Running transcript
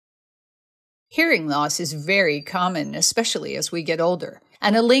Hearing loss is very common, especially as we get older,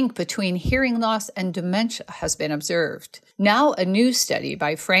 and a link between hearing loss and dementia has been observed. Now, a new study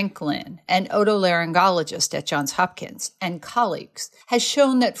by Frank Lynn, an otolaryngologist at Johns Hopkins, and colleagues, has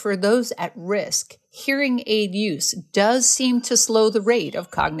shown that for those at risk, hearing aid use does seem to slow the rate of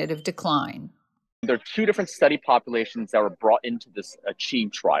cognitive decline. There are two different study populations that were brought into this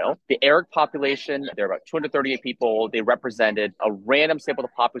ACHIEVE trial. The ERIC population, there are about 238 people. They represented a random sample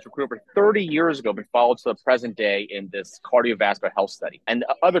of the population recruited over 30 years ago, but followed to the present day in this cardiovascular health study. And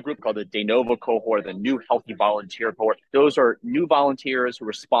the other group called the de novo cohort, the new healthy volunteer cohort, those are new volunteers who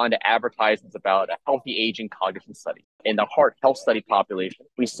respond to advertisements about a healthy aging cognition study. In the heart health study population,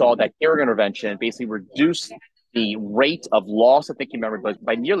 we saw that hearing intervention basically reduced the rate of loss of thinking memory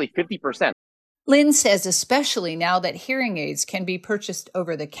by nearly 50%. Lynn says especially now that hearing aids can be purchased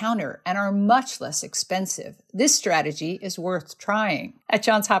over the counter and are much less expensive, this strategy is worth trying. At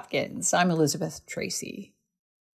Johns Hopkins, I'm Elizabeth Tracey.